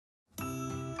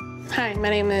Hi, my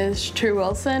name is True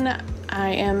Wilson. I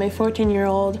am a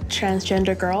 14-year-old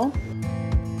transgender girl.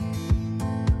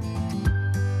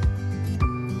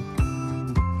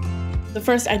 The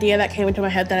first idea that came into my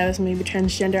head that I was maybe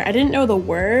transgender, I didn't know the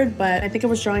word, but I think I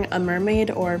was drawing a mermaid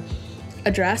or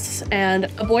a dress, and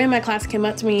a boy in my class came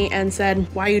up to me and said,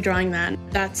 "Why are you drawing that?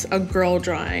 That's a girl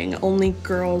drawing. Only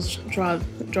girls draw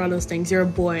those things. You're a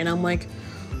boy." And I'm like,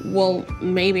 well,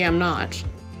 maybe I'm not.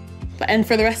 And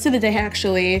for the rest of the day,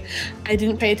 actually, I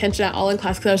didn't pay attention at all in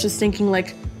class because I was just thinking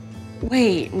like,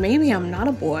 wait, maybe I'm not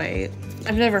a boy.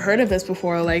 I've never heard of this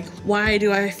before. Like, why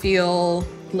do I feel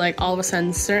like all of a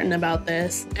sudden certain about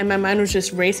this? And my mind was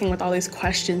just racing with all these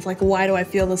questions. Like, why do I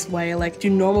feel this way? Like,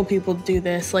 do normal people do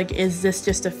this? Like, is this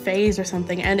just a phase or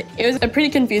something? And it was a pretty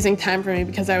confusing time for me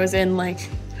because I was in like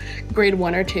grade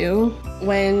 1 or 2.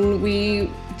 When we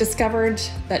discovered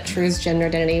that True's gender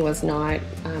identity was not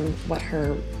what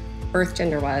her birth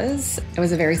gender was, it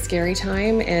was a very scary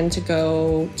time, and to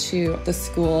go to the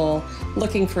school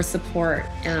looking for support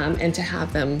and to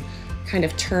have them kind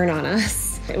of turn on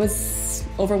us, it was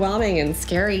overwhelming and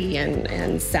scary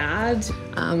and sad,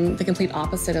 the complete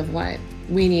opposite of what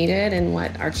we needed and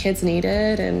what our kids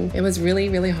needed, and it was really,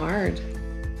 really hard.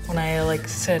 When I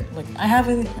said I have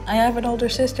an older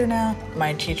sister now,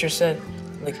 my teacher said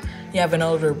you have an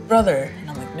older brother, and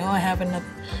I'm like, no, I have an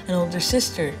older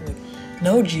sister. Like,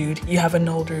 no, Jude, you have an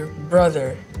older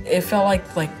brother. It felt like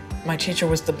my teacher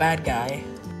was the bad guy.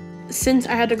 Since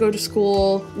I had to go to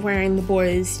school wearing the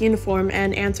boys' uniform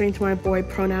and answering to my boy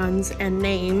pronouns and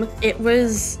name, it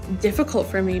was difficult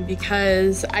for me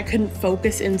because I couldn't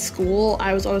focus in school.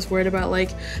 I was always worried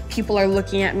about people are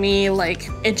looking at me.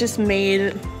 It just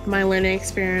made my learning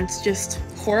experience just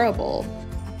horrible.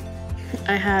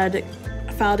 I had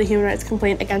filed a human rights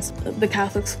complaint against the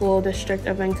Catholic School District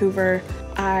of Vancouver.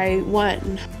 I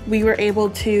won. We were able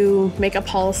to make a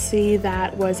policy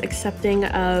that was accepting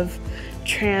of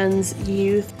trans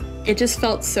youth. It just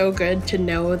felt so good to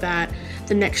know that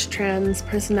the next trans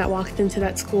person that walked into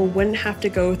that school wouldn't have to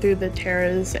go through the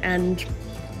terrors and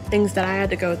things that I had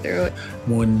to go through.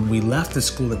 When we left the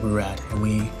school that we were at and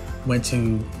we went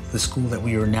to the school that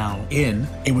we are now in,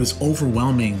 it was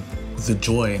overwhelming, the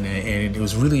joy, and it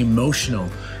was really emotional.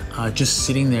 Just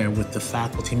sitting there with the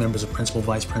faculty members, the principal,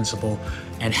 vice principal,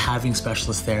 and having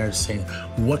specialists there saying,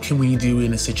 what can we do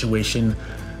in a situation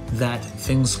that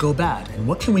things go bad? And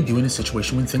what can we do in a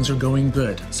situation when things are going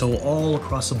good? So all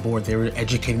across the board, they were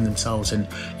educating themselves and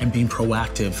being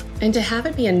proactive. And to have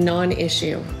it be a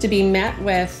non-issue, to be met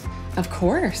with, of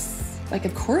course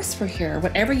we're here.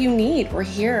 Whatever you need, we're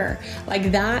here.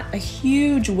 Like that, a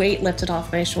huge weight lifted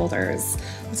off my shoulders.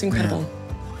 It's incredible. Yeah.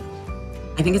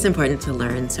 I think it's important to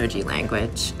learn SOGI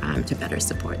language to better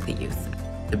support the youth.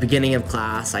 At the beginning of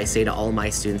class, I say to all my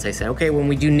students, I say, okay, when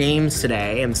we do names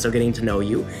today, I'm still getting to know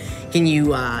you. Can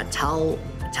you tell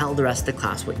the rest of the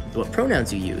class what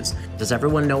pronouns you use? Does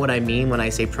everyone know what I mean when I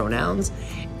say pronouns?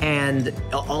 And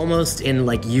almost in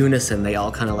unison, they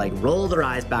all kind of roll their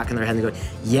eyes back in their head and go,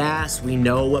 yes, we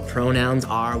know what pronouns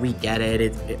are, we get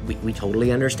it, we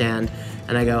totally understand.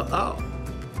 And I go, oh.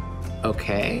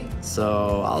 Okay,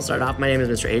 so I'll start off. My name is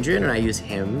Mr. Adrian, and I use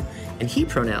him and he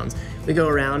pronouns. We go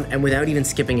around, and without even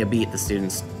skipping a beat, the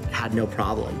students had no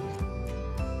problem.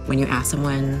 When you ask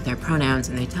someone their pronouns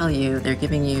and they tell you, they're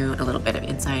giving you a little bit of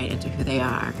insight into who they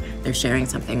are. They're sharing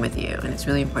something with you, and it's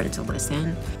really important to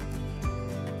listen.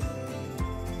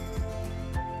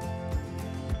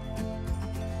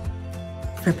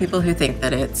 For people who think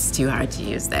that it's too hard to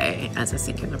use they as a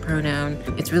singular pronoun,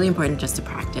 it's really important just to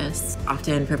practice.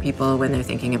 Often for people when they're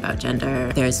thinking about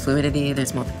gender, there's fluidity,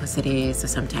 there's multiplicity, so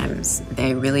sometimes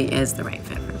they really is the right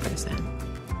fit for a person.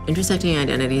 Intersecting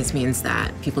identities means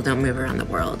that people don't move around the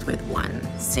world with one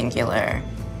singular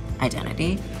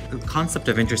identity. The concept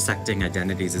of intersecting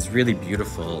identities is really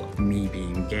beautiful. Me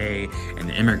being gay,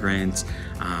 an immigrant,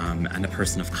 and a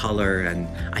person of color, and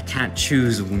I can't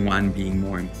choose one being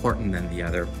more important than the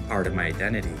other part of my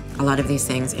identity. A lot of these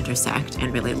things intersect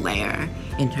and really layer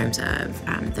in terms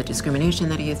of the discrimination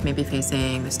that a youth may be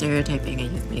facing, the stereotyping a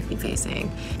youth may be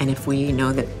facing. And if we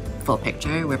know the full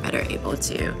picture, we're better able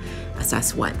to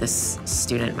assess what this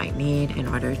student might need in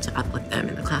order to uplift them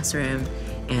in the classroom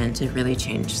and to really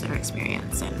change their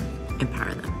experience and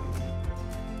empower them.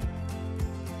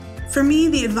 For me,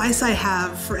 the advice I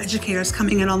have for educators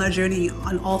coming in on their journey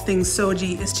on all things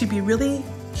SOGI is to be really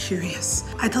curious.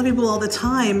 I tell people all the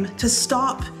time to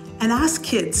stop and ask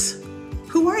kids,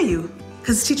 who are you?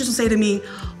 Because teachers will say to me,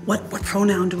 what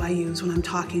pronoun do I use when I'm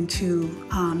talking to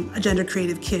a gender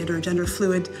creative kid or a gender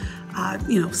fluid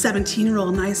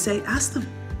 17-year-old? And I say, ask them.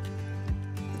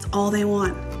 It's all they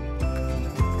want.